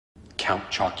Count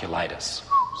Chocolitis.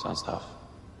 Sounds tough.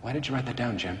 Why did you write that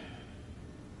down, Jim?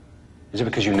 Is it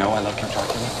because you know I love Count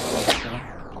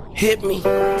Chocula? Hit me.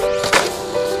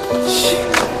 Shit.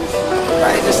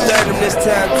 I ain't disturb him this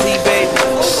time, T-baby.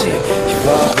 Shit. You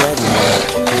already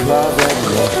know. You already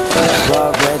know. You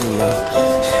already know.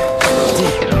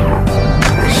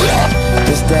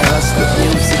 This that hustler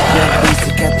music, yeah,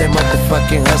 music, got that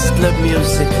motherfucking hustler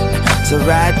music. So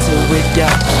ride to it, y'all,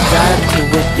 ride to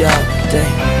it, y'all,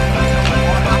 dang.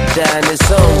 Dying this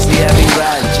song, see I be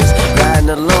riding, just riding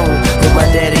alone. With my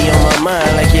daddy on my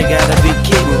mind, like you gotta be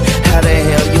kidding. How the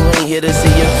hell you ain't here to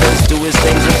see your prince do his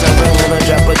things? Sometimes I wanna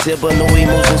drop a tip, but no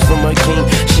emotions from a king.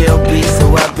 She'll be, so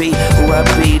I be, who I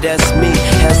be, that's me.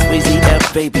 That's Weezy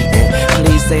F, baby, and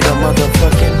please say the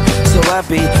motherfucking. So I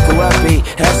be, who I be,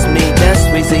 that's me, that's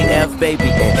Weezy F,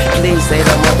 baby, and please say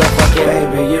the motherfucking.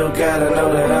 Baby, you gotta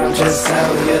know that I'm just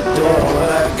out here doing what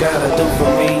I gotta do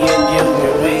for me and you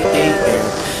when we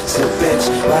eatin'. So bitch,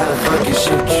 why the fuck is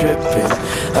you trippin'?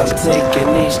 I'm taking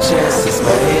these chances,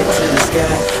 my head to the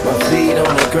sky, my feet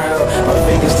on the ground, my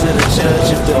fingers to the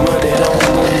judge. If the money don't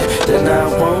move, then I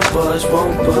won't budge,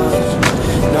 won't budge.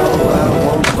 No, I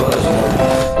won't budge, no.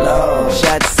 Lord,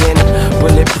 shots in it,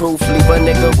 bulletproof, leave a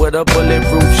nigga with a bullet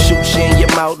roof. Shoot you in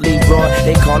your mouth, Leroy,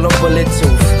 they call him bullet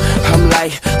tooth. I'm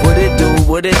like, what it do,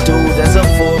 what it do? That's a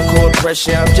full chord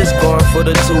pressure, I'm just going for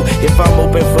the two. If I'm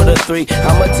open for the three,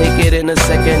 I'ma take it in a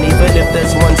second. Even if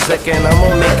that's 1 second,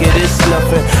 I'ma make it, it's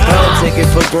nothing. I don't take it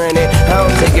for granted, I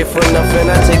don't take it for nothing.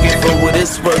 I take it for what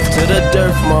it's worth, to the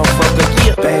dirt, motherfucker,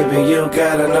 yeah. Baby, you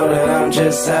gotta know that I'm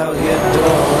just out here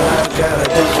doing what I gotta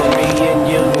do for me and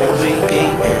you when we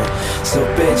eatin'. So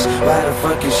bitch, why the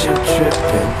fuck is you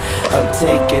trippin'? I'm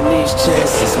taking these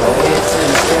chances, my head to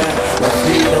the sky, my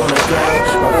feet on the ground,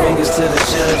 my fingers to the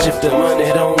judge. If the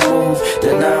money don't move,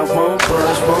 then I won't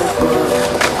budge, won't budge.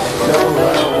 No,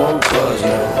 I won't.